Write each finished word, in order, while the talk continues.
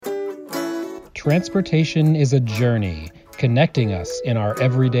Transportation is a journey connecting us in our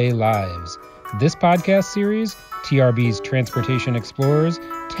everyday lives. This podcast series, TRB's Transportation Explorers,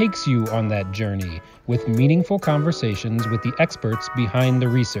 takes you on that journey with meaningful conversations with the experts behind the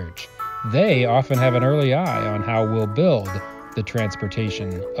research. They often have an early eye on how we'll build the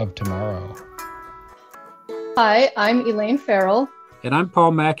transportation of tomorrow. Hi, I'm Elaine Farrell. And I'm Paul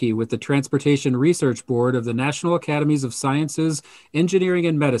Mackey with the Transportation Research Board of the National Academies of Sciences, Engineering,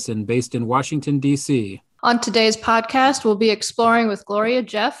 and Medicine based in Washington, D.C. On today's podcast, we'll be exploring with Gloria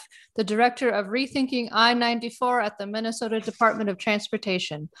Jeff, the Director of Rethinking I-94 at the Minnesota Department of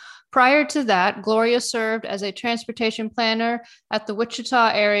Transportation. Prior to that, Gloria served as a transportation planner at the Wichita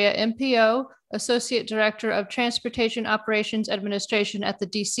Area MPO, Associate Director of Transportation Operations Administration at the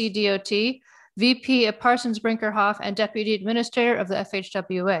DC DOT, VP at Parsons Brinckerhoff, and Deputy Administrator of the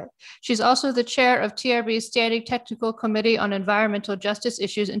FHWA. She's also the chair of TRB's Standing Technical Committee on Environmental Justice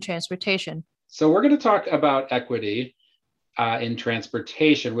Issues in Transportation. So we're going to talk about equity in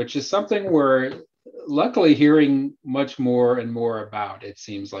transportation, which is something we're luckily hearing much more and more about, it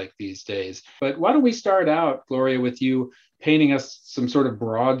seems like these days. But why don't we start out, Gloria, with you painting us some sort of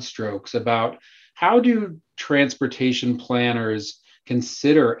broad strokes about how do transportation planners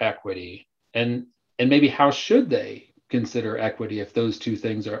consider equity? And maybe how should they consider equity if those two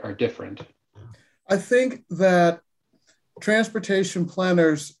things are different? I think that transportation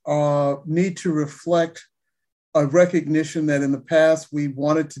planners need to reflect a recognition that in the past we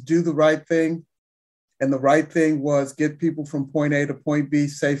wanted to do the right thing, and the right thing was get people from point A to point B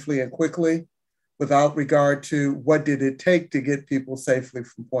safely and quickly without regard to what did it take to get people safely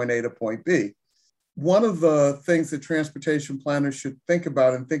from point A to point B. One of the things that transportation planners should think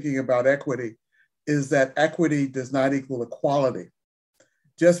about in thinking about equity is that equity does not equal equality.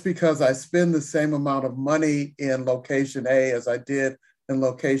 Just because I spend the same amount of money in location A as I did in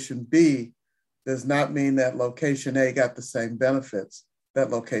location B does not mean that location A got the same benefits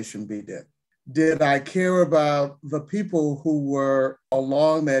that location B did. Did I care about the people who were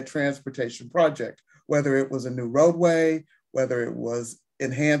along that transportation project, whether it was a new roadway, whether it was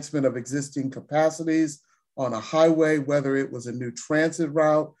enhancement of existing capacities on a highway, whether it was a new transit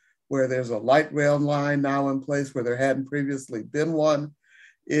route where there's a light rail line now in place where there hadn't previously been one?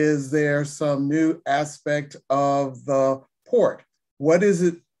 Is there some new aspect of the port? What is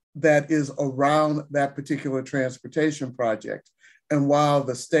it that is around that particular transportation project? And while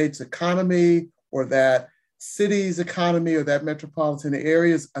the state's economy or that city's economy or that metropolitan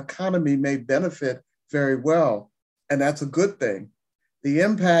area's economy may benefit very well, and that's a good thing, the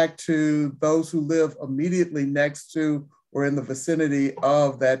impact to those who live immediately next to or in the vicinity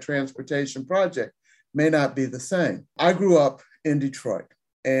of that transportation project may not be the same. I grew up in Detroit,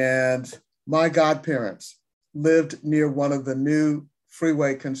 and my godparents lived near one of the new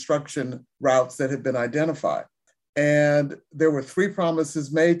freeway construction routes that had been identified. And there were three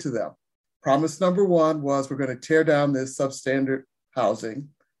promises made to them. Promise number one was we're going to tear down this substandard housing.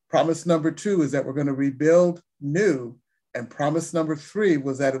 Promise number two is that we're going to rebuild new. And promise number three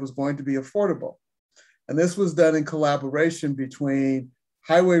was that it was going to be affordable. And this was done in collaboration between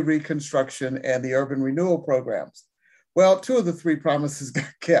highway reconstruction and the urban renewal programs. Well, two of the three promises got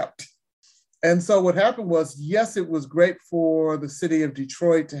kept. And so what happened was, yes, it was great for the city of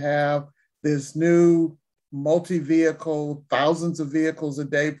Detroit to have this new multi-vehicle, thousands of vehicles a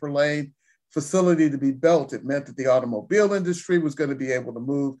day per lane facility to be built. It meant that the automobile industry was going to be able to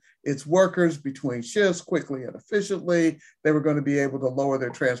move its workers between shifts quickly and efficiently. They were going to be able to lower their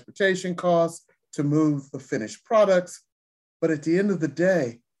transportation costs to move the finished products. But at the end of the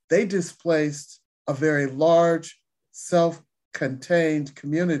day, they displaced a very large, self-contained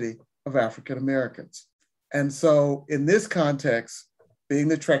community of African Americans. And so in this context, being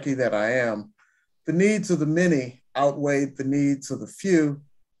the Trekkie that I am, the needs of the many outweighed the needs of the few.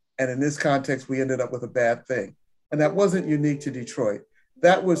 And in this context, we ended up with a bad thing. And that wasn't unique to Detroit.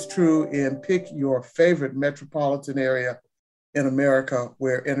 That was true in pick your favorite metropolitan area in America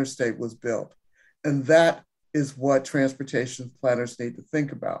where interstate was built. And that is what transportation planners need to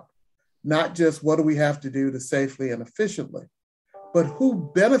think about. Not just what do we have to do to safely and efficiently, but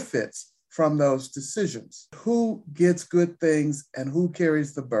who benefits from those decisions? Who gets good things and who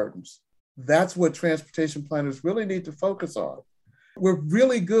carries the burdens? That's what transportation planners really need to focus on. We're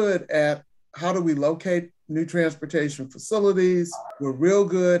really good at how do we locate new transportation facilities. We're real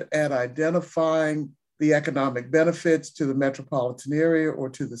good at identifying the economic benefits to the metropolitan area or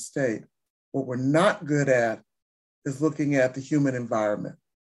to the state. What we're not good at is looking at the human environment.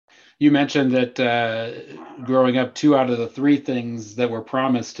 You mentioned that growing up, 2 out of the 3 things that were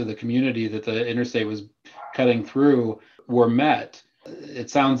promised to the community that the interstate was cutting through were met. It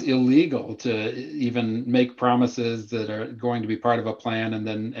sounds illegal to even make promises that are going to be part of a plan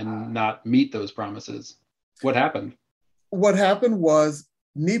and not meet those promises. What happened? What happened was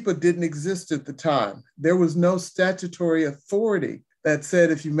NEPA didn't exist at the time. There was no statutory authority that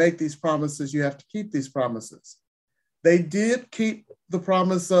said if you make these promises, you have to keep these promises. They did keep the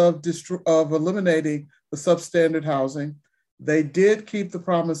promise of eliminating the substandard housing. They did keep the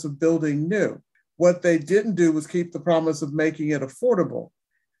promise of building new. What they didn't do was keep the promise of making it affordable.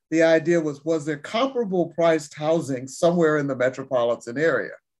 The idea was there comparable priced housing somewhere in the metropolitan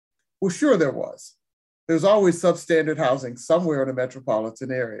area? Well, sure there was. There's always substandard housing somewhere in a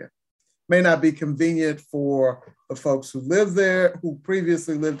metropolitan area. May not be convenient for the folks who live there, who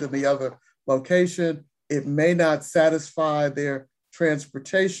previously lived in the other location. It may not satisfy their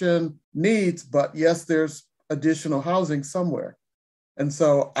transportation needs, but yes, there's additional housing somewhere. And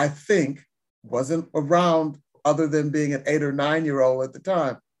so I think wasn't around other than being an 8 or 9-year-old at the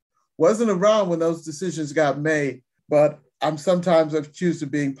time, wasn't around when those decisions got made, but I'm sometimes accused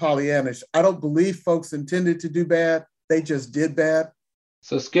of being Pollyannish. I don't believe folks intended to do bad. They just did bad.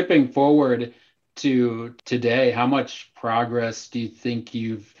 So skipping forward to today, how much progress do you think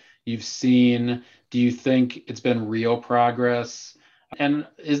you've seen? Do you think it's been real progress? And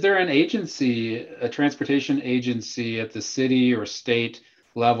is there an agency, a transportation agency at the city or state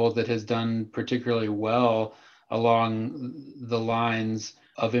level that has done particularly well along the lines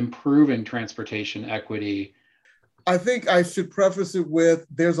of improving transportation equity? I think I should preface it with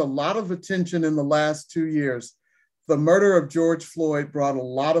there's a lot of attention in the last 2 years. The murder of George Floyd brought a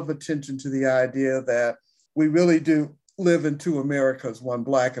lot of attention to the idea that we really do live in two Americas, one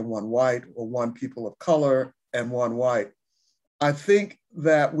Black and one white, or one people of color and one white. I think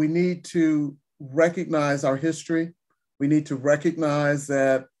that we need to recognize our history. We need to recognize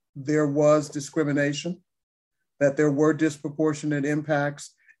that there was discrimination, that there were disproportionate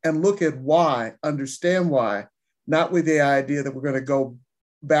impacts, and look at why, understand why, not with the idea that we're going to go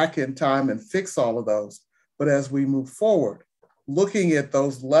back in time and fix all of those, but as we move forward, looking at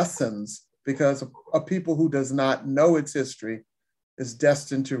those lessons, because a people who does not know its history is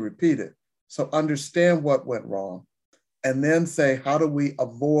destined to repeat it. So understand what went wrong, and then say, how do we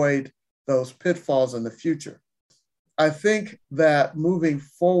avoid those pitfalls in the future? I think that moving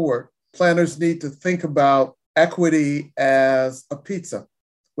forward, planners need to think about equity as a pizza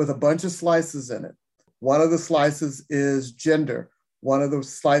with a bunch of slices in it. One of the slices is gender. One of the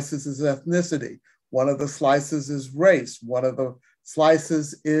slices is ethnicity. One of the slices is race. One of the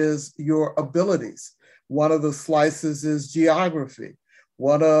slices is your abilities. One of the slices is geography.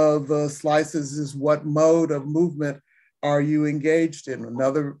 One of the slices is what mode of movement are you engaged in.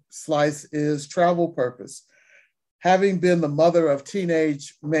 Another slice is travel purpose. Having been the mother of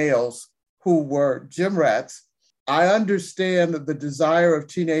teenage males who were gym rats, I understand the desire of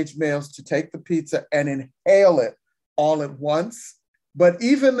teenage males to take the pizza and inhale it all at once. But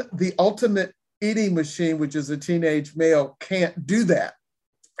even the ultimate eating machine, which is a teenage male, can't do that.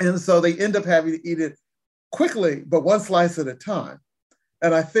 And so they end up having to eat it quickly, but one slice at a time.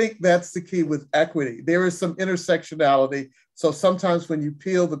 And I think that's the key with equity. There is some intersectionality. So sometimes when you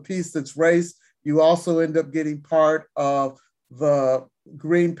peel the piece that's race, you also end up getting part of the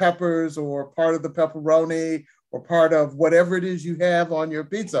green peppers or part of the pepperoni or part of whatever it is you have on your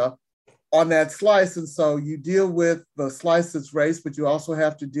pizza on that slice. And so you deal with the slice that's race, but you also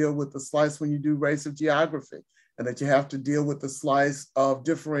have to deal with the slice when you do race of geography, and that you have to deal with the slice of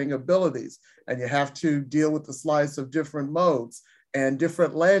differing abilities, and you have to deal with the slice of different modes and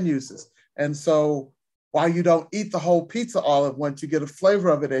different land uses. And so while you don't eat the whole pizza all at once, you get a flavor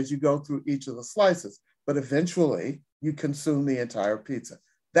of it as you go through each of the slices, but eventually you consume the entire pizza.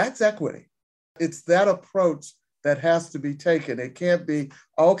 That's equity. It's that approach that has to be taken. It can't be,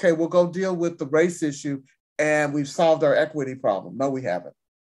 okay, we'll go deal with the race issue and we've solved our equity problem. No, we haven't.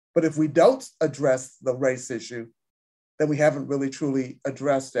 But if we don't address the race issue, then we haven't really truly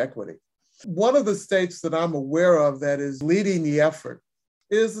addressed equity. One of the states that I'm aware of that is leading the effort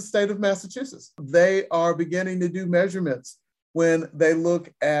is the state of Massachusetts. They are beginning to do measurements when they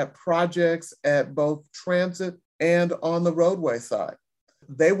look at projects at both transit and on the roadway side.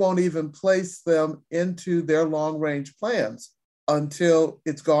 They won't even place them into their long-range plans until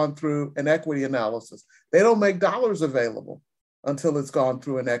it's gone through an equity analysis. They don't make dollars available until it's gone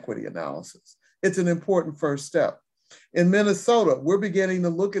through an equity analysis. It's an important first step. In Minnesota, we're beginning to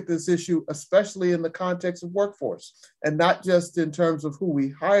look at this issue, especially in the context of workforce, and not just in terms of who we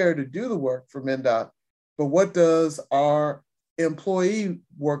hire to do the work for MnDOT, but what does our employee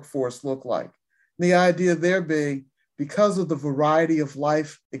workforce look like? And the idea there being, because of the variety of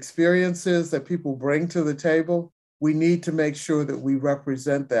life experiences that people bring to the table, we need to make sure that we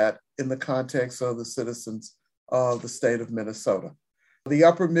represent that in the context of the citizens of the state of Minnesota. The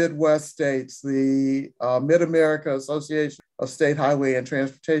Upper Midwest states, the Mid-America Association of State Highway and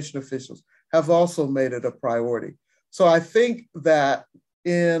Transportation Officials have also made it a priority. So I think that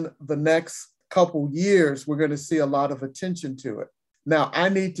in the next couple years, we're going to see a lot of attention to it. Now, I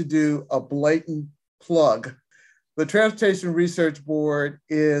need to do a blatant plug. The Transportation Research Board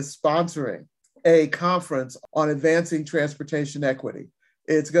is sponsoring a conference on advancing transportation equity.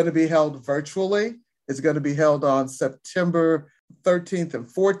 It's going to be held virtually. It's going to be held on September 13th and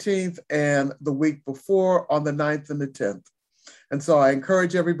 14th, and the week before on the 9th and the 10th. And so I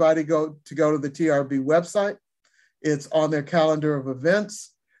encourage everybody to go to the TRB website. It's on their calendar of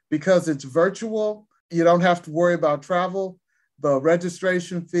events. Because it's virtual, you don't have to worry about travel. The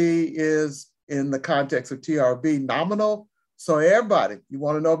registration fee is, in the context of TRB, nominal. So everybody, you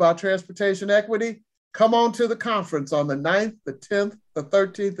want to know about transportation equity? Come on to the conference on the 9th, the 10th, the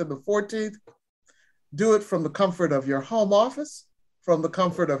 13th, and the 14th. Do it from the comfort of your home office, from the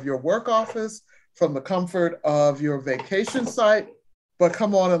comfort of your work office, from the comfort of your vacation site, but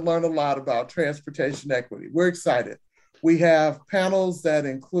come on and learn a lot about transportation equity. We're excited. We have panels that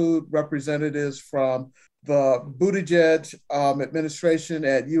include representatives from the Buttigieg administration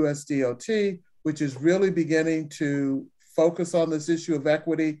at USDOT, which is really beginning to focus on this issue of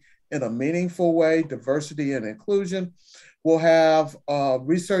equity in a meaningful way, diversity and inclusion. We'll have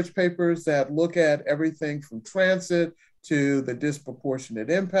research papers that look at everything from transit to the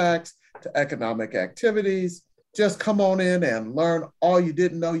disproportionate impacts to economic activities. Just come on in and learn all you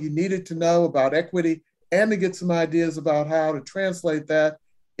didn't know you needed to know about equity, and to get some ideas about how to translate that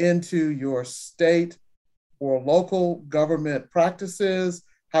into your state or local government practices,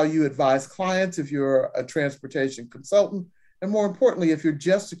 how you advise clients if you're a transportation consultant, and more importantly, if you're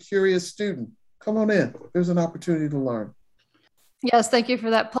just a curious student, come on in. There's an opportunity to learn. Yes, thank you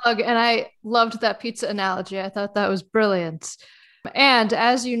for that plug. And I loved that pizza analogy. I thought that was brilliant. And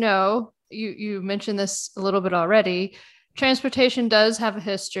as you know, you mentioned this a little bit already, transportation does have a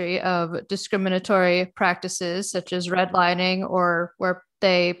history of discriminatory practices such as redlining, or where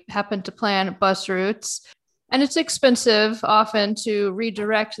they happen to plan bus routes. And it's expensive often to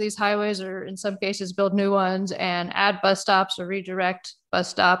redirect these highways, or in some cases build new ones and add bus stops or redirect bus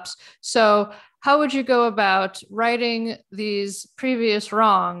stops. So how would you go about righting these previous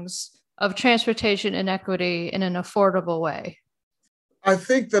wrongs of transportation inequity in an affordable way? I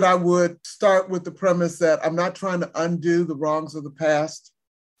think that I would start with the premise that I'm not trying to undo the wrongs of the past.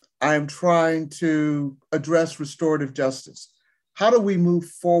 I am trying to address restorative justice. How do we move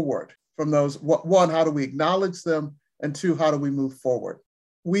forward from those? One, how do we acknowledge them? And two, how do we move forward?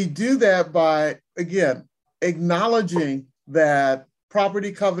 We do that by, again, acknowledging that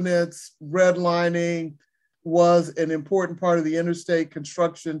property covenants, redlining was an important part of the interstate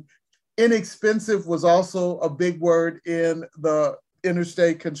construction. Inexpensive was also a big word in the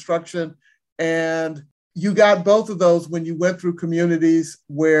interstate construction. And you got both of those when you went through communities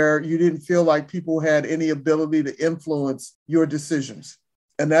where you didn't feel like people had any ability to influence your decisions.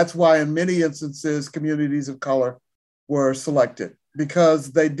 And that's why in many instances, communities of color were selected,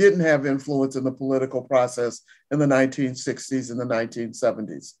 because they didn't have influence in the political process in the 1960s and the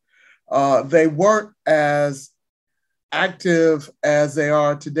 1970s. They weren't as active as they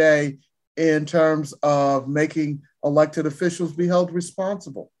are today in terms of making elected officials be held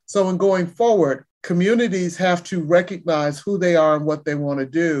responsible. So in going forward, communities have to recognize who they are and what they want to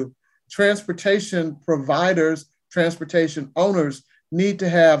do. Transportation providers, transportation owners need to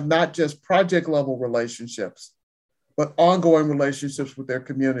have not just project level relationships, but ongoing relationships with their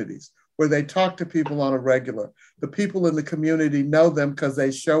communities, where they talk to people on a regular. The people in the community know them because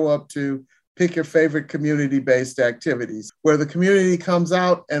they show up to pick your favorite community-based activities, where the community comes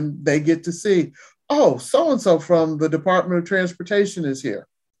out and they get to see, oh, so-and-so from the Department of Transportation is here.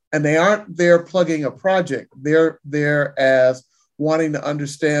 And they aren't there plugging a project. They're there as wanting to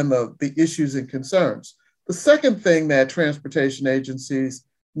understand the issues and concerns. The second thing that transportation agencies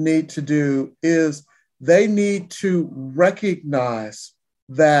need to do is they need to recognize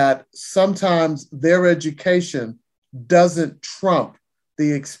that sometimes their education doesn't trump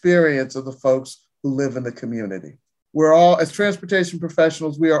the experience of the folks who live in the community. We're all, as transportation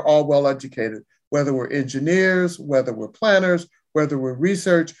professionals, we are all well educated, whether we're engineers, whether we're planners, whether we're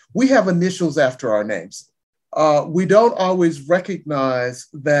research, we have initials after our names. We don't always recognize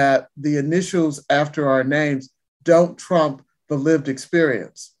that the initials after our names don't trump the lived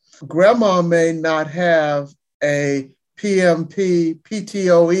experience. Grandma may not have a PMP,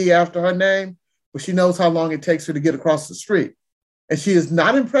 PTOE after her name, but she knows how long it takes her to get across the street. And she is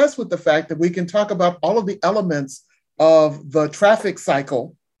not impressed with the fact that we can talk about all of the elements of the traffic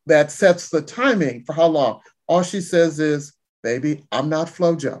cycle that sets the timing for how long. All she says is, baby, I'm not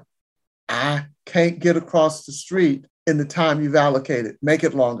FloJo. I can't get across the street in the time you've allocated. Make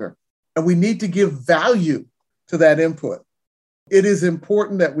it longer. And we need to give value to that input. It is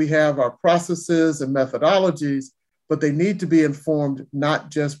important that we have our processes and methodologies, but they need to be informed not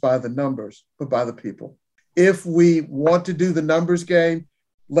just by the numbers, but by the people. If we want to do the numbers game,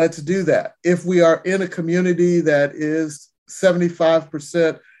 let's do that. If we are in a community that is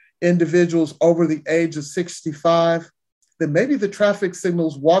 75% individuals over the age of 65, then maybe the traffic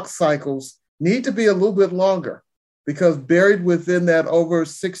signals walk cycles need to be a little bit longer, because buried within that over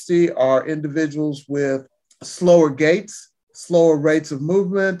 60 are individuals with slower gaits, slower rates of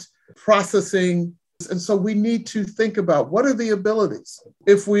movement, processing. And so we need to think about what are the abilities.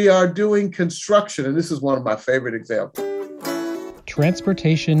 If we are doing construction, and this is one of my favorite examples.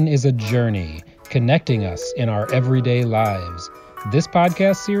 Transportation is a journey connecting us in our everyday lives. This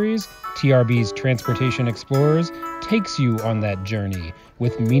podcast series, TRB's Transportation Explorers, takes you on that journey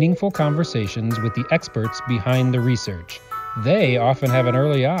with meaningful conversations with the experts behind the research. They often have an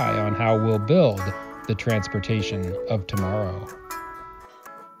early eye on how we'll build the transportation of tomorrow.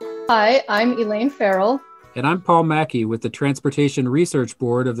 Hi, I'm Elaine Farrell. And I'm Paul Mackey with the Transportation Research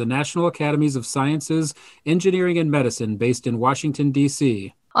Board of the National Academies of Sciences, Engineering, and Medicine based in Washington,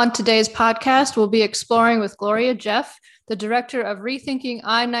 D.C. On today's podcast, we'll be exploring with Gloria Jeff, the director of Rethinking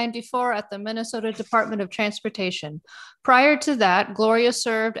I-94 at the Minnesota Department of Transportation. Prior to that, Gloria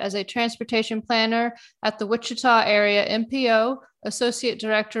served as a transportation planner at the Wichita Area MPO, Associate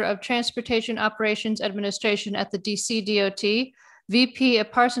Director of Transportation Operations Administration at the DC DOT, VP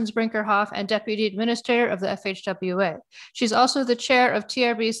at Parsons Brinckerhoff, and Deputy Administrator of the FHWA. She's also the chair of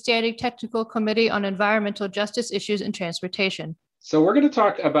TRB's Standing Technical Committee on Environmental Justice Issues in Transportation. So we're going to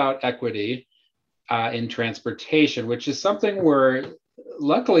talk about equity in transportation, which is something we're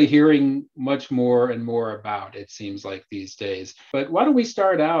luckily hearing much more and more about, it seems like these days. But why don't we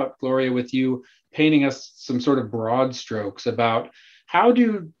start out, Gloria, with you painting us some sort of broad strokes about how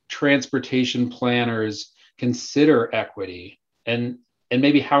do transportation planners consider equity, and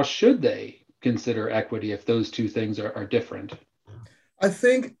maybe how should they consider equity if those two things are different? I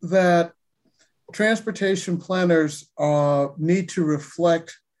think that transportation planners need to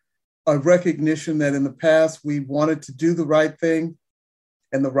reflect a recognition that in the past we wanted to do the right thing,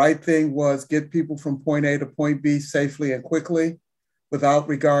 and the right thing was get people from point A to point B safely and quickly, without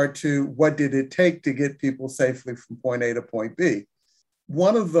regard to what did it take to get people safely from point A to point B.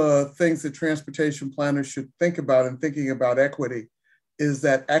 One of the things that transportation planners should think about in thinking about equity is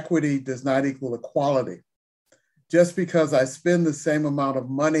that equity does not equal equality. Just because I spend the same amount of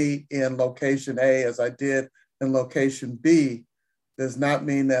money in location A as I did in location B does not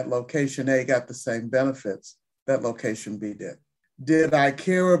mean that location A got the same benefits that location B did. Did I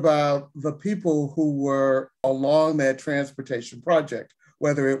care about the people who were along that transportation project,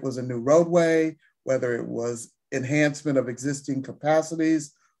 whether it was a new roadway, whether it was enhancement of existing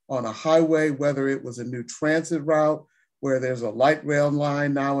capacities on a highway, whether it was a new transit route where there's a light rail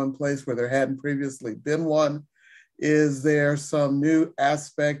line now in place where there hadn't previously been one? Is there some new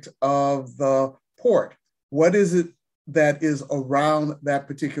aspect of the port? What is it that is around that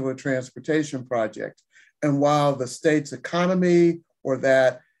particular transportation project? And while the state's economy or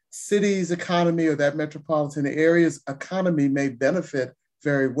that city's economy or that metropolitan area's economy may benefit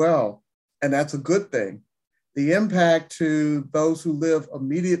very well, and that's a good thing, the impact to those who live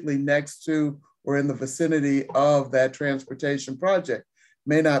immediately next to or in the vicinity of that transportation project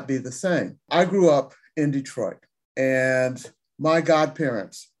may not be the same. I grew up in Detroit, and my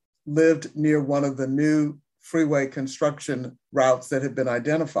godparents lived near one of the new freeway construction routes that had been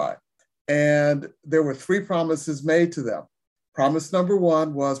identified. And there were three promises made to them. Promise number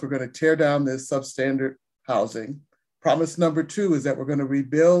one was we're going to tear down this substandard housing. Promise number two is that we're going to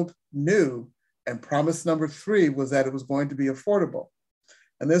rebuild new. And promise number three was that it was going to be affordable.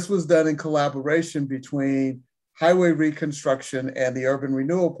 And this was done in collaboration between highway reconstruction and the urban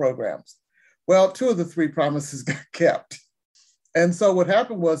renewal programs. Well, two of the three promises got kept. And so what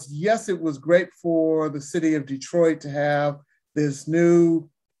happened was, yes, it was great for the city of Detroit to have this new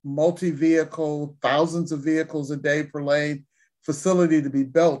multi-vehicle, thousands of vehicles a day per lane facility to be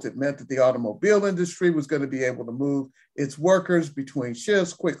built. It meant that the automobile industry was going to be able to move its workers between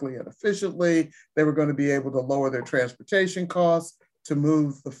shifts quickly and efficiently. They were going to be able to lower their transportation costs to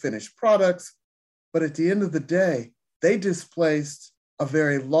move the finished products. But at the end of the day, they displaced a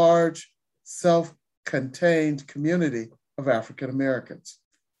very large, self-contained community of African Americans.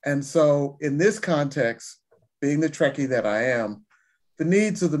 And so in this context, being the Trekkie that I am, the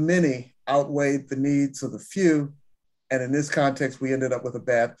needs of the many outweighed the needs of the few. And in this context, we ended up with a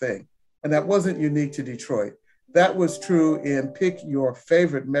bad thing. And that wasn't unique to Detroit. That was true in pick your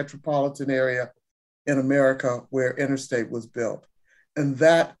favorite metropolitan area in America where interstate was built. And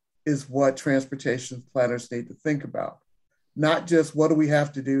that is what transportation planners need to think about. Not just what do we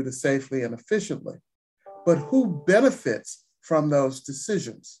have to do to safely and efficiently, but who benefits from those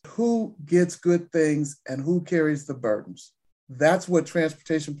decisions? Who gets good things and who carries the burdens? That's what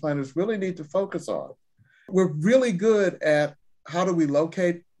transportation planners really need to focus on. We're really good at how do we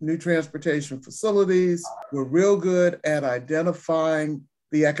locate new transportation facilities. We're real good at identifying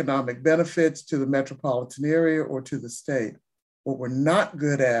the economic benefits to the metropolitan area or to the state. What we're not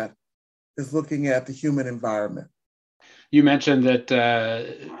good at is looking at the human environment. You mentioned that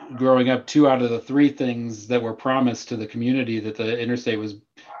growing up, 2 out of the 3 things that were promised to the community that the interstate was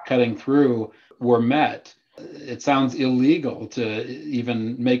cutting through were met. It sounds illegal to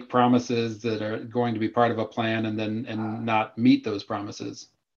even make promises that are going to be part of a plan and not meet those promises.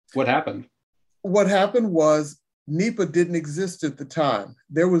 What happened? What happened was NEPA didn't exist at the time.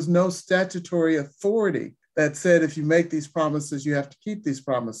 There was no statutory authority that said if you make these promises, you have to keep these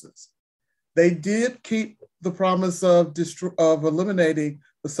promises. They did keep the promise of eliminating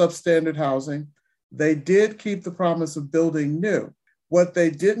the substandard housing. They did keep the promise of building new. What they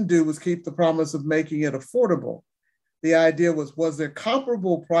didn't do was keep the promise of making it affordable. The idea was there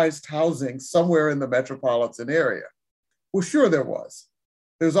comparable priced housing somewhere in the metropolitan area? Well, sure there was.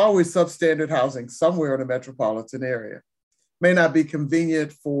 There's always substandard housing somewhere in a metropolitan area. May not be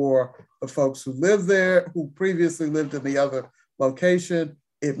convenient for the folks who live there, who previously lived in the other location.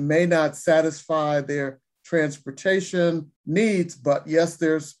 It may not satisfy their transportation needs, but yes,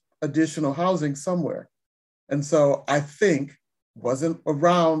 there's additional housing somewhere. And so I think wasn't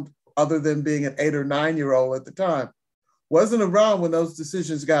around other than being an 8 or 9-year-old at the time, wasn't around when those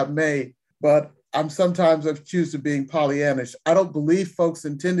decisions got made, but I'm sometimes accused of being Pollyannish. I don't believe folks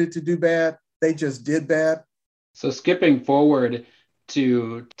intended to do bad. They just did bad. So skipping forward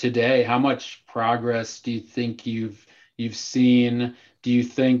to today, how much progress do you think you've seen? Do you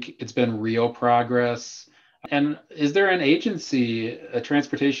think it's been real progress? And is there an agency, a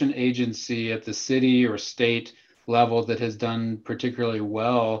transportation agency at the city or state level that has done particularly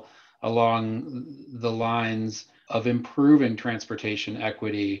well along the lines of improving transportation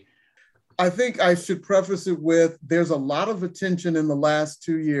equity? I think I should preface it with there's a lot of attention in the last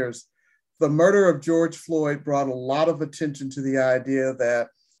 2 years. The murder of George Floyd brought a lot of attention to the idea that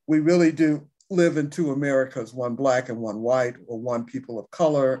we really do live in 2 Americas, one Black and one white, or one people of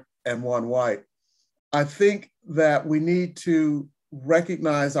color and one white. I think that we need to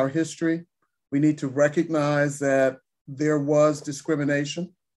recognize our history. We need to recognize that there was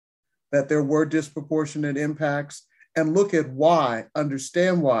discrimination, that there were disproportionate impacts, and look at why,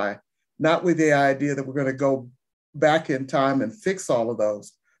 understand why, not with the idea that we're going to go back in time and fix all of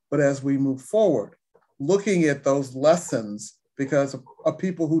those, but as we move forward, looking at those lessons, because a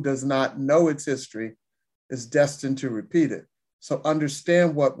people who does not know its history is destined to repeat it. So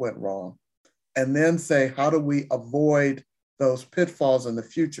understand what went wrong, and then say, how do we avoid those pitfalls in the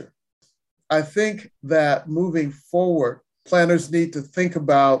future? I think that moving forward, planners need to think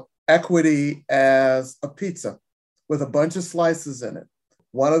about equity as a pizza with a bunch of slices in it.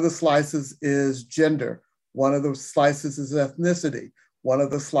 One of the slices is gender. One of the slices is ethnicity. One of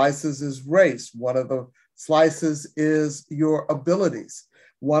the slices is race. One of the slices is your abilities.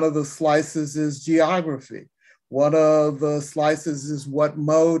 One of the slices is geography. One of the slices is what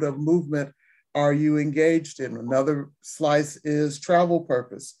mode of movement are you engaged in. Another slice is travel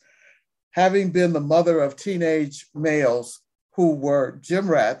purpose. Having been the mother of teenage males who were gym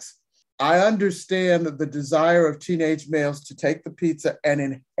rats, I understand the desire of teenage males to take the pizza and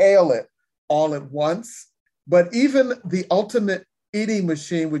inhale it all at once. But even the ultimate eating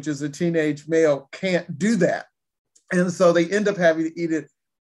machine, which is a teenage male, can't do that. And so they end up having to eat it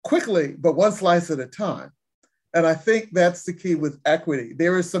quickly, but one slice at a time. And I think that's the key with equity.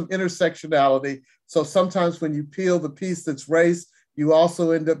 There is some intersectionality. So sometimes when you peel the piece that's race, you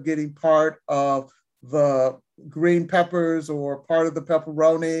also end up getting part of the green peppers or part of the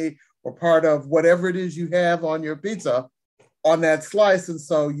pepperoni or part of whatever it is you have on your pizza on that slice. And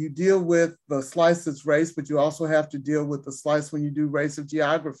so you deal with the slice that's race, but you also have to deal with the slice when you do race of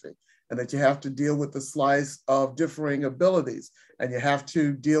geography, and that you have to deal with the slice of differing abilities, and you have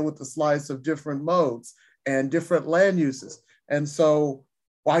to deal with the slice of different modes and different land uses. And so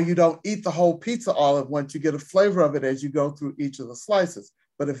while you don't eat the whole pizza all at once, you get a flavor of it as you go through each of the slices,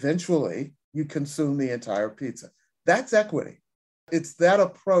 but eventually you consume the entire pizza. That's equity. It's that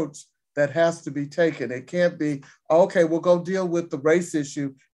approach that has to be taken. It can't be, okay, we'll go deal with the race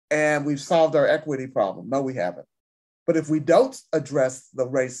issue and we've solved our equity problem. No, we haven't. But if we don't address the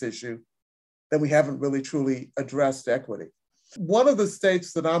race issue, then we haven't really truly addressed equity. One of the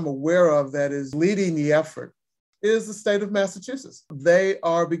states that I'm aware of that is leading the effort is the state of Massachusetts. They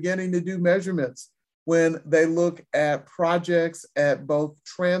are beginning to do measurements when they look at projects at both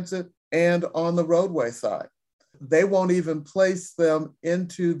transit and on the roadway side. They won't even place them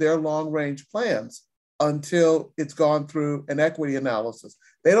into their long-range plans until it's gone through an equity analysis.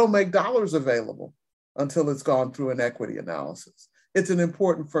 They don't make dollars available until it's gone through an equity analysis. It's an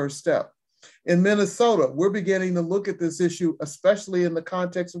important first step. In Minnesota, we're beginning to look at this issue, especially in the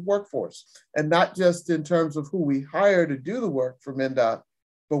context of workforce, and not just in terms of who we hire to do the work for MnDOT,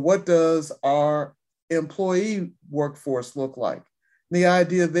 but what does our employee workforce look like? And the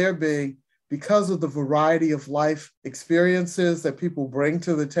idea there being, because of the variety of life experiences that people bring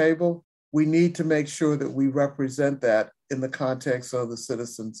to the table, we need to make sure that we represent that in the context of the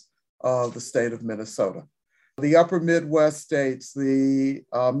citizens of the state of Minnesota. The upper Midwest states, the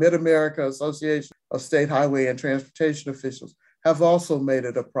Mid-America Association of State Highway and Transportation Officials have also made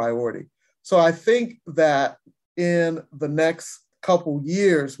it a priority. So I think that in the next couple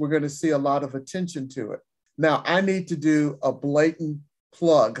years, we're going to see a lot of attention to it. Now, I need to do a blatant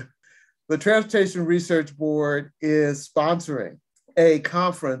plug. The Transportation Research Board is sponsoring a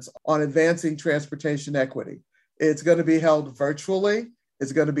conference on advancing transportation equity. It's going to be held virtually.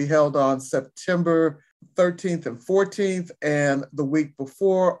 It's going to be held on September 13th and 14th, and the week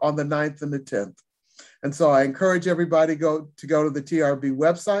before on the 9th and the 10th. And so I encourage everybody to go to the TRB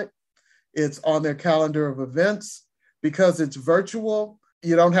website. It's on their calendar of events. Because it's virtual,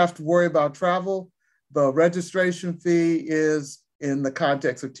 you don't have to worry about travel. The registration fee is, in the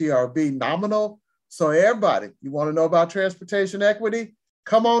context of TRB, nominal. So everybody, you want to know about transportation equity?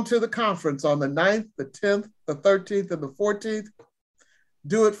 Come on to the conference on the 9th, the 10th, the 13th, and the 14th.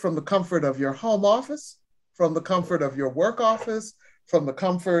 Do it from the comfort of your home office, from the comfort of your work office, from the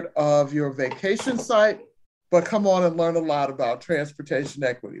comfort of your vacation site, but come on and learn a lot about transportation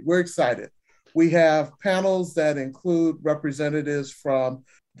equity. We're excited. We have panels that include representatives from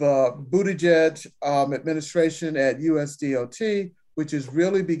the Buttigieg administration at USDOT, which is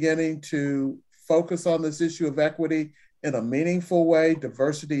really beginning to focus on this issue of equity in a meaningful way,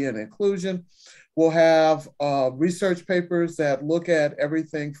 diversity and inclusion. We'll have research papers that look at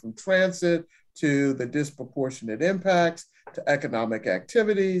everything from transit to the disproportionate impacts to economic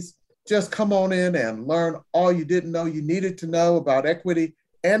activities. Just come on in and learn all you didn't know you needed to know about equity,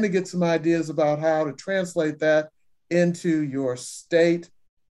 and to get some ideas about how to translate that into your state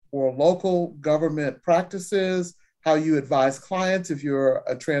or local government practices, how you advise clients if you're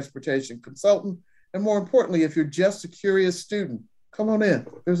a transportation consultant, and more importantly, if you're just a curious student, come on in.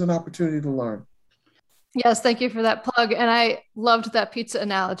 There's an opportunity to learn. Yes, thank you for that plug. And I loved that pizza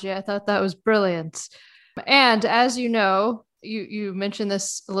analogy. I thought that was brilliant. And as you know, you mentioned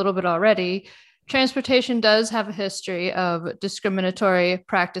this a little bit already, transportation does have a history of discriminatory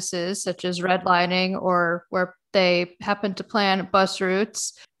practices such as redlining, or where they happen to plan bus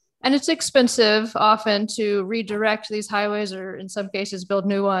routes. And it's expensive often to redirect these highways, or in some cases build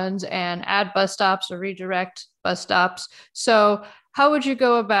new ones and add bus stops or redirect bus stops. So how would you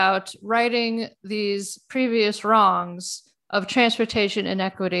go about righting these previous wrongs of transportation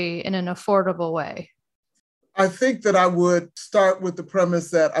inequity in an affordable way? I think that I would start with the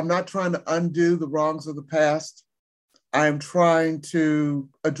premise that I'm not trying to undo the wrongs of the past. I am trying to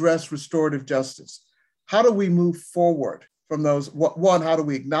address restorative justice. How do we move forward from those? One, how do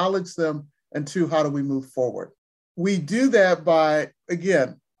we acknowledge them? And two, how do we move forward? We do that by,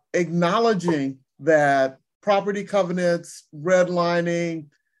 again, acknowledging that property covenants, redlining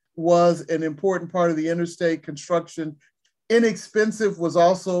was an important part of the interstate construction. Inexpensive was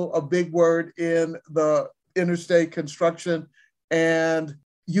also a big word in the interstate construction. And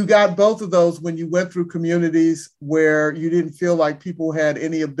you got both of those when you went through communities where you didn't feel like people had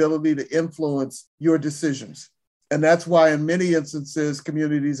any ability to influence your decisions. And that's why in many instances,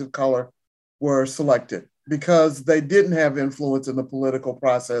 communities of color were selected, because they didn't have influence in the political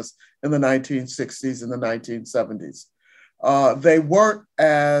process in the 1960s and the 1970s. They weren't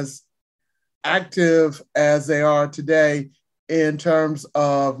as active as they are today in terms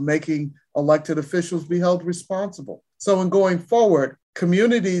of making elected officials be held responsible. So in going forward,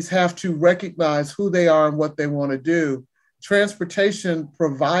 communities have to recognize who they are and what they want to do. Transportation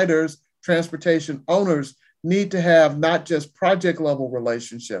providers, transportation owners need to have not just project level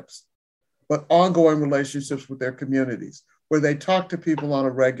relationships, but ongoing relationships with their communities, where they talk to people on a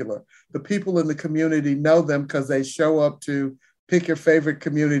regular. The people in the community know them because they show up to pick your favorite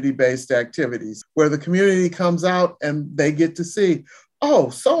community-based activities, where the community comes out and they get to see,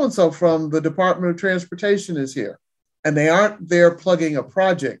 oh, so-and-so from the Department of Transportation is here. And they aren't there plugging a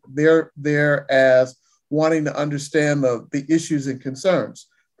project. They're there as wanting to understand the issues and concerns.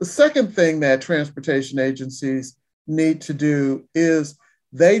 The second thing that transportation agencies need to do is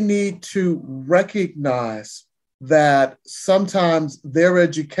they need to recognize that sometimes their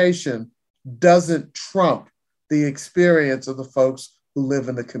education doesn't trump the experience of the folks who live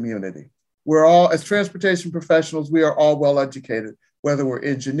in the community. We're all, as transportation professionals, we are all well educated, whether we're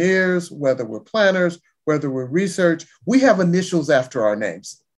engineers, whether we're planners, whether we're research, we have initials after our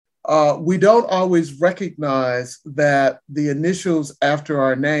names. We don't always recognize that the initials after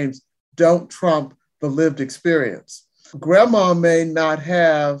our names don't trump the lived experience. Grandma may not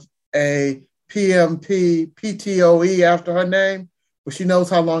have a PMP, PTOE after her name, but she knows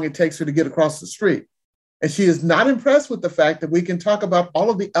how long it takes her to get across the street. And she is not impressed with the fact that we can talk about all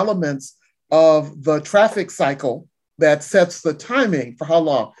of the elements of the traffic cycle that sets the timing for how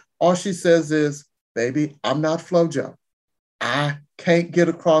long. All she says is, baby, I'm not FloJo. I can't get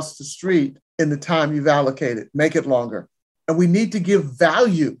across the street in the time you've allocated. Make it longer. And we need to give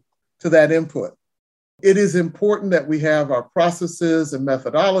value to that input. It is important that we have our processes and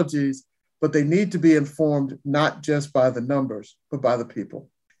methodologies, but they need to be informed not just by the numbers, but by the people.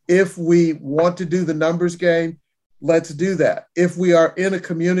 If we want to do the numbers game, let's do that. If we are in a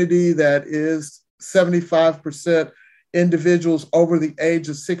community that is 75% individuals over the age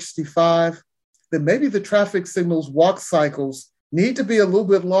of 65, then maybe the traffic signals walk cycles need to be a little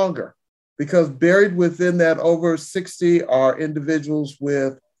bit longer, because buried within that over 60 are individuals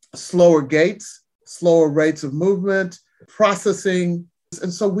with slower gaits, slower rates of movement, processing.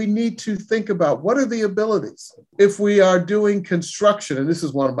 And so we need to think about what are the abilities. If we are doing construction, and this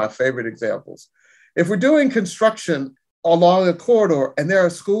is one of my favorite examples, if we're doing construction along a corridor and there are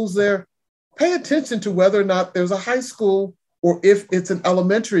schools there, pay attention to whether or not there's a high school or if it's an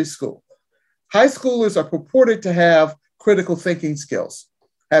elementary school. High schoolers are purported to have critical thinking skills.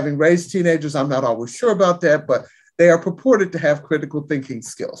 Having raised teenagers, I'm not always sure about that, but they are purported to have critical thinking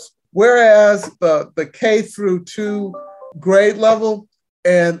skills. Whereas the K through 2 grade level,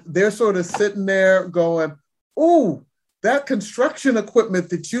 and they're sort of sitting there going, ooh, that construction equipment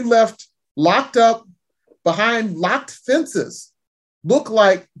that you left locked up behind locked fences look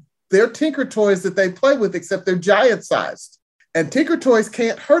like they're Tinker Toys that they play with, except they're giant sized. And Tinker Toys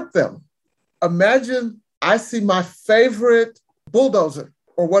can't hurt them. Imagine I see my favorite bulldozer,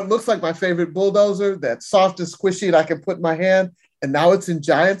 or what looks like my favorite bulldozer, that's soft and squishy and I can put in my hand, and now it's in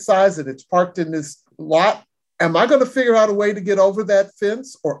giant size and it's parked in this lot. Am I going to figure out a way to get over that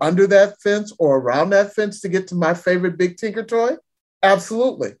fence or under that fence or around that fence to get to my favorite big Tinker Toy?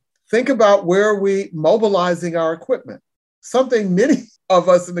 Absolutely. Think about where are we mobilizing our equipment. Something many of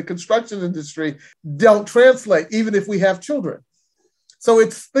us in the construction industry don't translate, even if we have children. So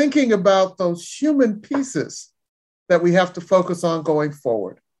it's thinking about those human pieces that we have to focus on going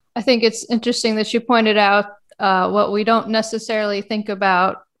forward. I think it's interesting that you pointed out what we don't necessarily think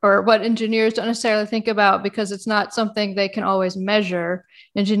about, or what engineers don't necessarily think about, because it's not something they can always measure.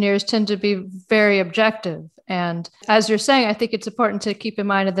 Engineers tend to be very objective. And as you're saying, I think it's important to keep in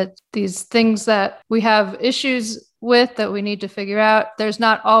mind that these things that we have issues with that we need to figure out, there's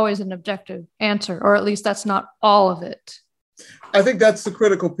not always an objective answer, or at least that's not all of it. I think that's the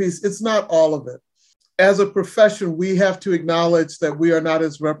critical piece. It's not all of it. As a profession, we have to acknowledge that we are not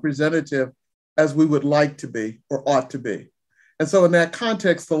as representative as we would like to be or ought to be. And so in that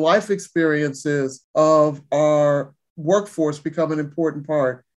context, the life experiences of our workforce become an important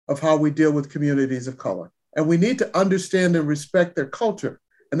part of how we deal with communities of color. And we need to understand and respect their culture.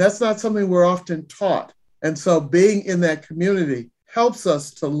 And that's not something we're often taught. And so being in that community helps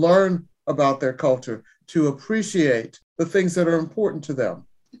us to learn about their culture, to appreciate the things that are important to them.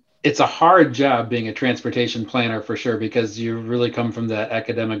 It's a hard job being a transportation planner for sure, because you really come from that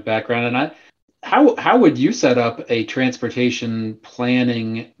academic background. And how would you set up a transportation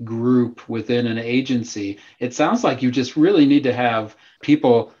planning group within an agency? It sounds like you just really need to have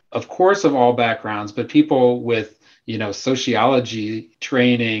people, of course, of all backgrounds, but people with, sociology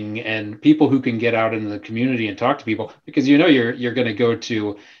training and people who can get out into the community and talk to people, because you're going to go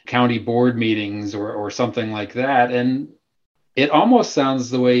to county board meetings or something like that. And it almost sounds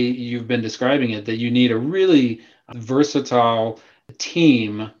the way you've been describing it, that you need a really versatile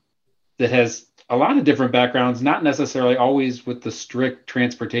team that has a lot of different backgrounds, not necessarily always with the strict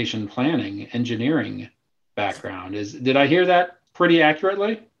transportation planning, engineering background. Did I hear that pretty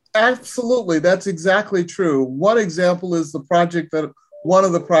accurately? Absolutely. That's exactly true. One example is one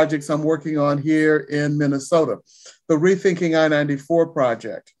of the projects I'm working on here in Minnesota, the Rethinking I-94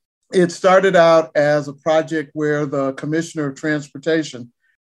 project. It started out as a project where the Commissioner of Transportation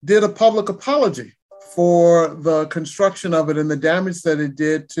did a public apology for the construction of it and the damage that it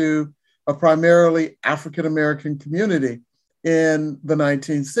did to a primarily African-American community in the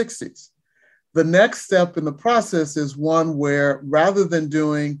 1960s. The next step in the process is one where rather than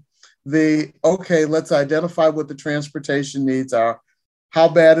doing let's identify what the transportation needs are, how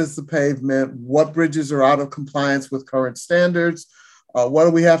bad is the pavement, what bridges are out of compliance with current standards, what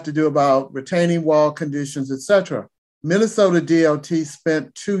do we have to do about retaining wall conditions, et cetera. Minnesota DOT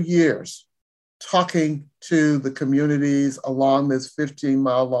spent 2 years talking to the communities along this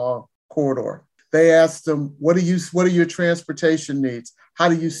 15-mile long corridor. They asked them, what are your transportation needs? How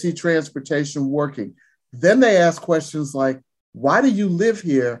do you see transportation working? Then they asked questions like, why do you live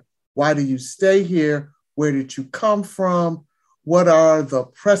here? Why do you stay here? Where did you come from? What are the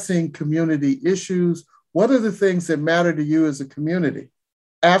pressing community issues? What are the things that matter to you as a community?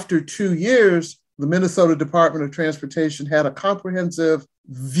 After 2 years, the Minnesota Department of Transportation had a comprehensive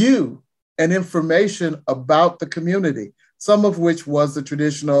view and information about the community, some of which was the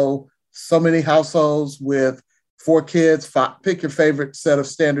traditional, so many households with 4 kids, pick your favorite set of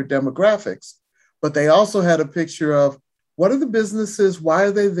standard demographics. But they also had a picture of what are the businesses? Why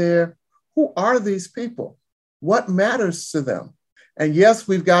are they there? Who are these people? What matters to them? And yes,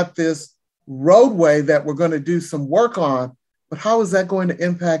 we've got this roadway that we're going to do some work on, but how is that going to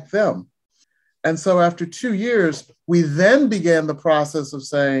impact them? And so after 2 years, we then began the process of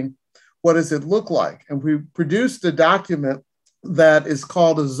saying, what does it look like? And we produced a document that is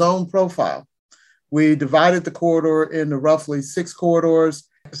called a zone profile. We divided the corridor into roughly 6 corridors,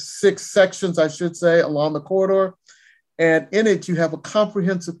 6 sections, I should say, along the corridor. And in it, you have a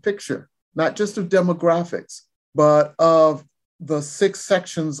comprehensive picture, not just of demographics, but of the 6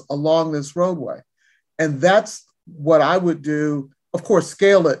 sections along this roadway. And that's what I would do. Of course,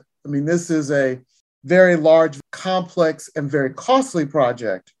 scale it. I mean, this is a very large, complex, and very costly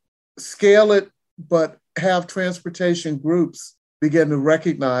project. Scale it, but have transportation groups begin to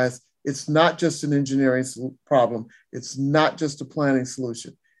recognize it's not just an engineering problem. It's not just a planning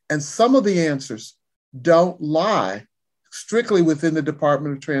solution. And some of the answers don't lie strictly within the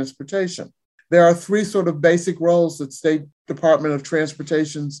Department of Transportation. There are 3 sort of basic roles that State Department of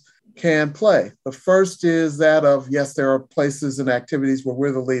Transportations can play. The first is that of, yes, there are places and activities where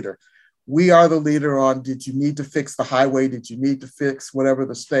we're the leader. We are the leader on, did you need to fix the highway? Did you need to fix whatever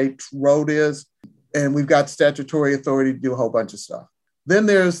the state road is? And we've got statutory authority to do a whole bunch of stuff. Then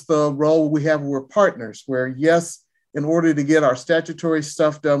there's the role we have where we're partners, where yes, in order to get our statutory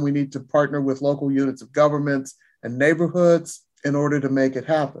stuff done, we need to partner with local units of governments and neighborhoods in order to make it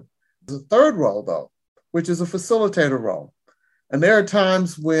happen. There's a third role, though, which is a facilitator role. And there are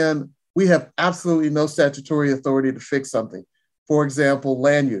times when we have absolutely no statutory authority to fix something. For example,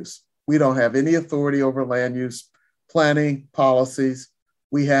 land use. We don't have any authority over land use planning policies.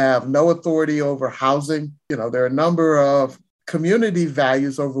 We have no authority over housing. There are a number of community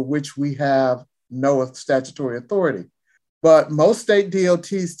values over which we have no statutory authority. But most state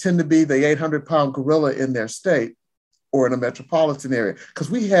DOTs tend to be the 800-pound gorilla in their state or in a metropolitan area, because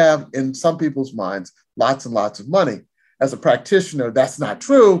we have, in some people's minds, lots and lots of money. As a practitioner, that's not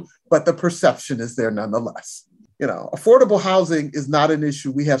true, but the perception is there nonetheless. Affordable housing is not an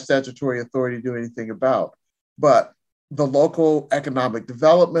issue we have statutory authority to do anything about, but the local economic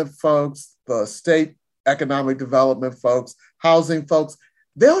development folks, the state economic development folks, housing folks,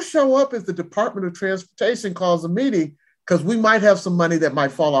 they'll show up if the Department of Transportation calls a meeting, because we might have some money that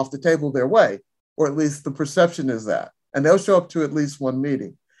might fall off the table their way, or at least the perception is that. And they'll show up to at least one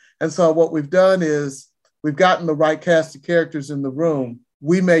meeting. And so what we've done is we've gotten the right cast of characters in the room.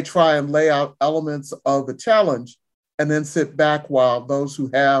 We may try and lay out elements of the challenge and then sit back while those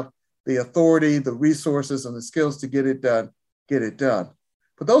who have the authority, the resources, and the skills to get it done, get it done.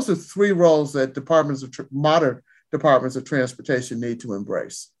 But those are 3 roles that modern departments of transportation need to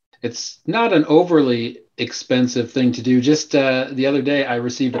embrace. It's not an overly expensive thing to do. Just the other day, I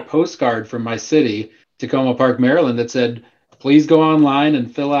received a postcard from my city, Tacoma Park, Maryland, that said, please go online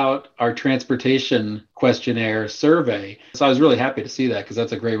and fill out our transportation questionnaire survey. So I was really happy to see that, because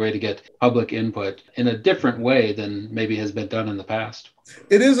that's a great way to get public input in a different way than maybe has been done in the past.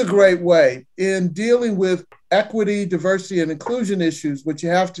 It is a great way. In dealing with equity, diversity, and inclusion issues, what you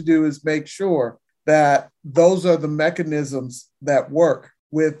have to do is make sure that those are the mechanisms that work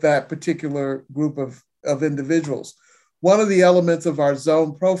with that particular group of individuals. One of the elements of our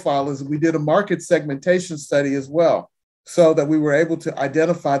zone profile is we did a market segmentation study as well, so that we were able to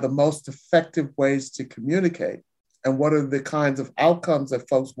identify the most effective ways to communicate and what are the kinds of outcomes that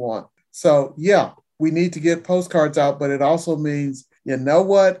folks want. So yeah, we need to get postcards out, but it also means,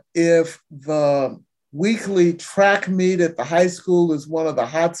 if the weekly track meet at the high school is one of the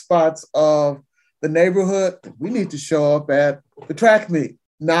hot spots of the neighborhood, we need to show up at the track meet.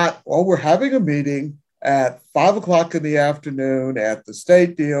 Not, oh, we're having a meeting at 5 o'clock in the afternoon at the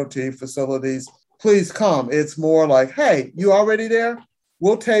state DOT facilities. Please come. It's more like, hey, you already there?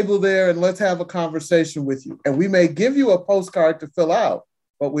 We'll table there and let's have a conversation with you. And we may give you a postcard to fill out,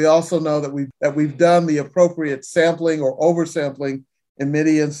 but we also know that we've done the appropriate sampling or oversampling in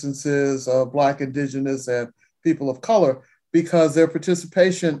many instances of Black, Indigenous, and people of color, because their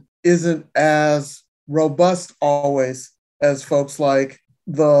participation isn't as robust always as folks like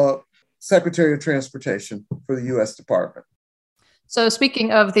the Secretary of Transportation for the U.S. Department. So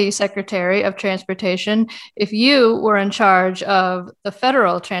speaking of the Secretary of Transportation, if you were in charge of the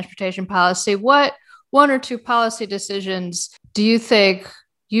federal transportation policy, what one or two policy decisions do you think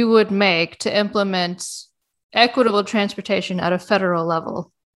you would make to implement equitable transportation at a federal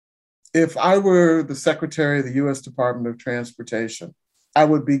level? If I were the Secretary of the U.S. Department of Transportation, I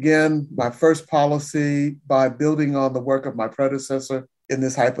would begin my first policy by building on the work of my predecessor in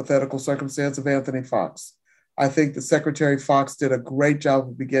this hypothetical circumstance of Anthony Foxx. I think that Secretary Foxx did a great job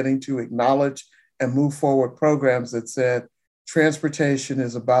of beginning to acknowledge and move forward programs that said transportation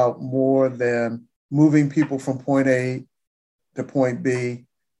is about more than moving people from point A to point B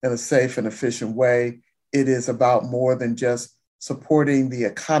in a safe and efficient way. It is about more than just supporting the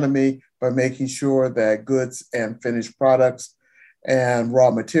economy by making sure that goods and finished products and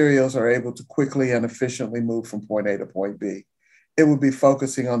raw materials are able to quickly and efficiently move from point A to point B. It would be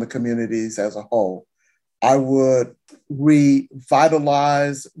focusing on the communities as a whole. I would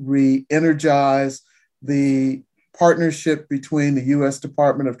revitalize, re-energize the partnership between the U.S.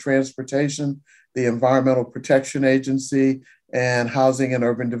 Department of Transportation, the Environmental Protection Agency, and Housing and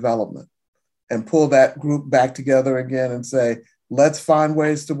Urban Development, and pull that group back together again and say, let's find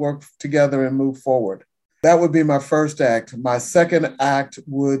ways to work together and move forward. That would be my first act. My second act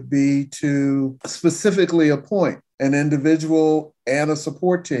would be to specifically appoint an individual and a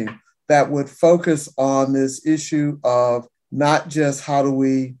support team that would focus on this issue of not just how do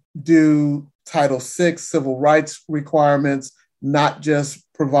we do Title VI civil rights requirements, not just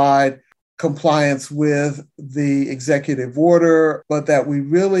provide compliance with the executive order, but that we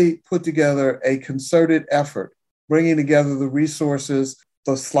really put together a concerted effort, bringing together the resources,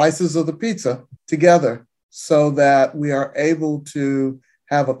 the slices of the pizza together so that we are able to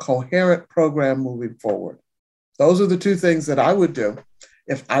have a coherent program moving forward. Those are the two things that I would do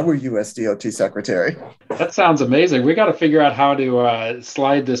if I were US DOT Secretary. That sounds amazing. We got to figure out how to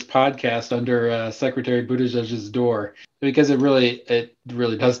slide this podcast under Secretary Buttigieg's door, because it really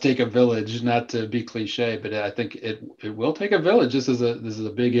does take a village, not to be cliche, but I think it will take a village. This is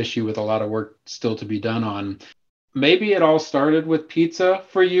a big issue with a lot of work still to be done on. Maybe it all started with pizza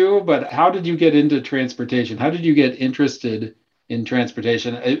for you, but how did you get into transportation? How did you get interested in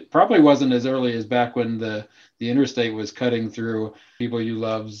transportation? It probably wasn't as early as back when the interstate was cutting through people you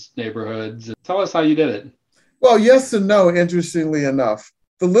love's neighborhoods. Tell us how you did it. Well, yes and no, interestingly enough.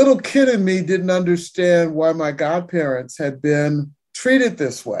 The little kid in me didn't understand why my godparents had been treated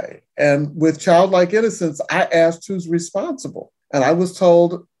this way. And with childlike innocence, I asked who's responsible. And I was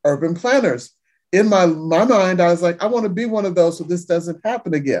told urban planners. In my mind, I was like, I want to be one of those so this doesn't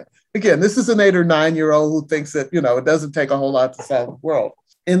happen again. Again, this is an 8 or 9-year-old who thinks that, it doesn't take a whole lot to solve the world.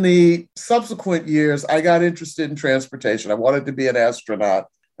 In the subsequent years, I got interested in transportation. I wanted to be an astronaut,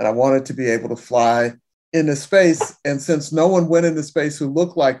 and I wanted to be able to fly into space. And since no one went into space who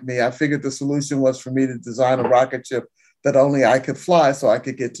looked like me, I figured the solution was for me to design a rocket ship that only I could fly so I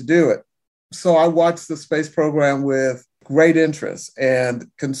could get to do it. So I watched the space program with great interest and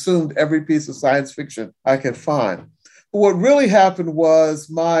consumed every piece of science fiction I could find. But what really happened was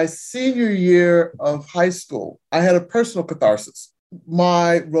my senior year of high school, I had a personal catharsis.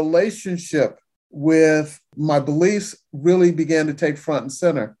 My relationship with my beliefs really began to take front and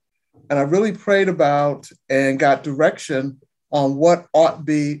center. And I really prayed about and got direction on what ought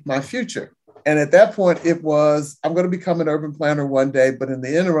be my future. And at that point, it was, I'm going to become an urban planner one day, but in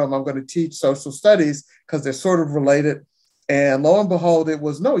the interim, I'm going to teach social studies because they're sort of related. And lo and behold, it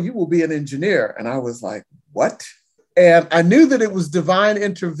was, no, you will be an engineer. And I was like, what? And I knew that it was divine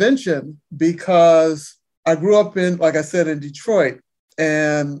intervention because I grew up in, like I said, in Detroit,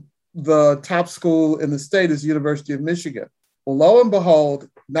 and the top school in the state is University of Michigan. Well, lo and behold,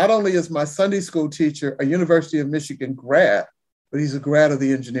 not only is my Sunday school teacher a University of Michigan grad, but he's a grad of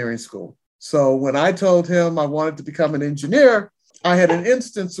the engineering school. So when I told him I wanted to become an engineer, I had an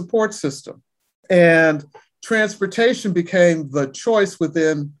instant support system. And transportation became the choice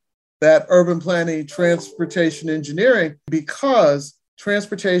within that urban planning, transportation engineering, because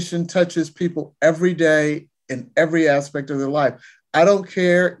transportation touches people every day in every aspect of their life. I don't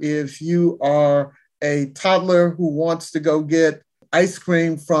care if you are a toddler who wants to go get ice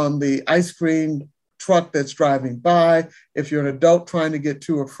cream from the ice cream truck that's driving by, if you're an adult trying to get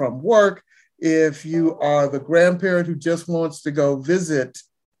to or from work, if you are the grandparent who just wants to go visit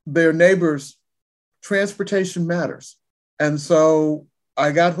their neighbors, transportation matters. And so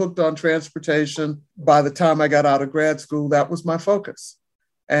I got hooked on transportation. By the time I got out of grad school, that was my focus.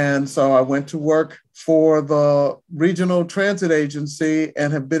 And so I went to work for the regional transit agency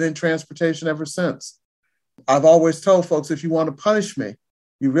and have been in transportation ever since. I've always told folks, if you want to punish me,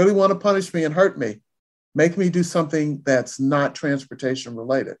 you really want to punish me and hurt me, make me do something that's not transportation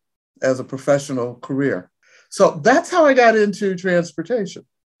related as a professional career. So that's how I got into transportation.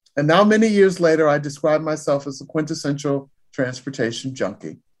 And now many years later, I describe myself as a quintessential transportation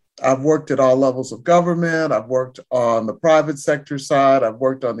junkie. I've worked at all levels of government. I've worked on the private sector side. I've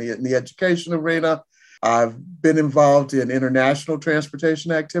worked in the education arena. I've been involved in international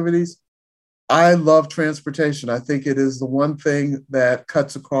transportation activities. I love transportation. I think it is the one thing that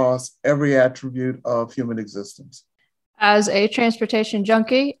cuts across every attribute of human existence. As a transportation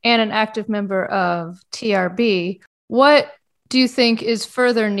junkie and an active member of TRB, what do you think is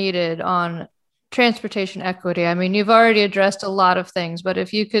further needed on transportation equity? I mean, you've already addressed a lot of things, but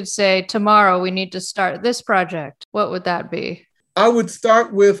if you could say tomorrow we need to start this project, what would that be? I would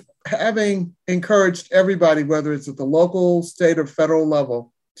start with having encouraged everybody, whether it's at the local, state, or federal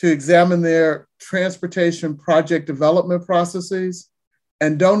level, to examine their transportation project development processes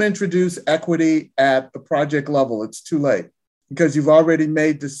and don't introduce equity at the project level. It's too late because you've already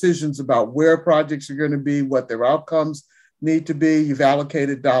made decisions about where projects are going to be, what their outcomes need to be. You've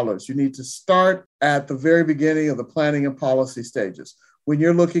allocated dollars. You need to start at the very beginning of the planning and policy stages. When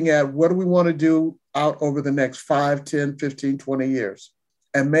you're looking at what do we want to do out over the next 5, 10, 15, 20 years,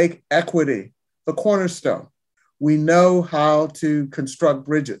 and make equity the cornerstone. We know how to construct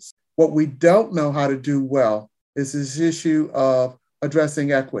bridges. What we don't know how to do well is this issue of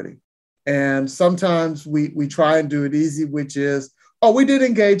addressing equity. And sometimes we try and do it easy, which is, oh, we did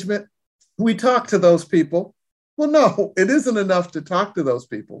engagement. We talked to those people. Well, no, it isn't enough to talk to those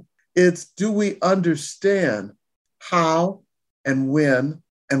people. It's, do we understand how and when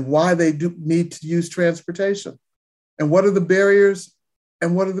and why they do need to use transportation? And what are the barriers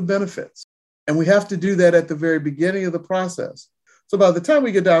and what are the benefits? And we have to do that at the very beginning of the process. So by the time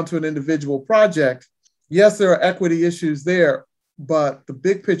we get down to an individual project, yes, there are equity issues there, but the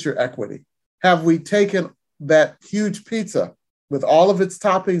big picture equity, have we taken that huge pizza with all of its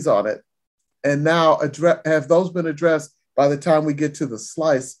toppings on it and now have those been addressed by the time we get to the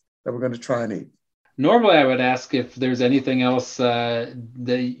slice that we're going to try and eat? Normally, I would ask if there's anything else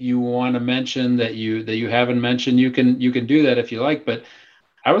that you want to mention that you haven't mentioned. You can do that if you like, but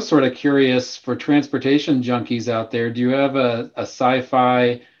I was sort of curious for transportation junkies out there. Do you have a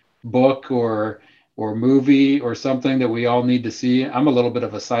sci-fi book or movie or something that we all need to see? I'm a little bit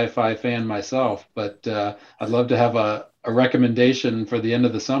of a sci-fi fan myself, but I'd love to have a recommendation for the end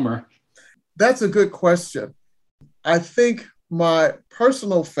of the summer. That's a good question. I think my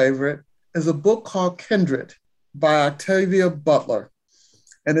personal favorite is a book called Kindred by Octavia Butler.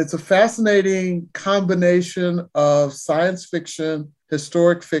 And it's a fascinating combination of science fiction,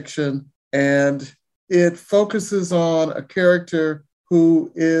 historic fiction, and it focuses on a character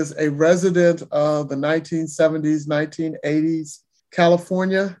who is a resident of the 1970s, 1980s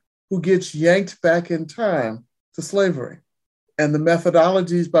California, who gets yanked back in time to slavery. And the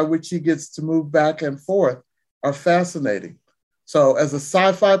methodologies by which he gets to move back and forth are fascinating. So as a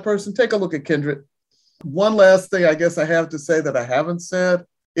sci-fi person, take a look at Kindred. One last thing I guess I have to say that I haven't said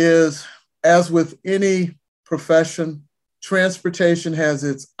is, as with any profession, transportation has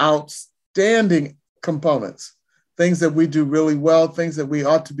its outstanding components, things that we do really well, things that we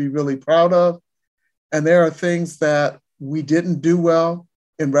ought to be really proud of. And there are things that we didn't do well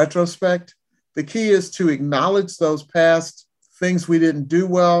in retrospect. The key is to acknowledge those past things we didn't do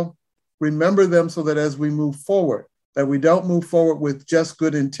well, remember them so that as we move forward, that we don't move forward with just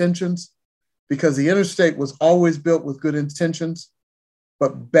good intentions, because the interstate was always built with good intentions,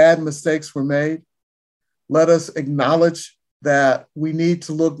 but bad mistakes were made. Let us acknowledge that we need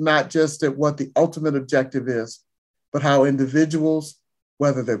to look not just at what the ultimate objective is, but how individuals,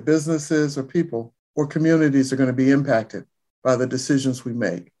 whether they're businesses or people or communities, are going to be impacted by the decisions we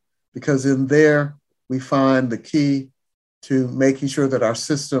make. Because in there, we find the key to making sure that our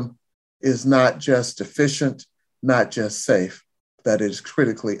system is not just efficient, not just safe, that it is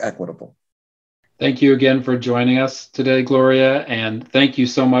critically equitable. Thank you again for joining us today, Gloria. And thank you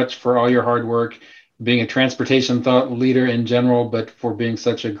so much for all your hard work being a transportation thought leader in general, but for being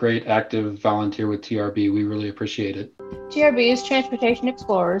such a great active volunteer with TRB. We really appreciate it. TRB's Transportation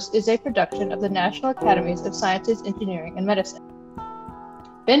Explorers is a production of the National Academies of Sciences, Engineering, and Medicine.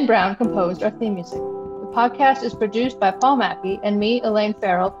 Ben Brown composed our theme music. The podcast is produced by Paul Mackey and me, Elaine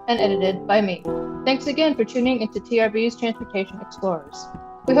Farrell, and edited by me. Thanks again for tuning into TRB's Transportation Explorers.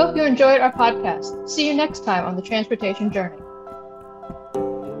 We hope you enjoyed our podcast. See you next time on the Transportation Journey.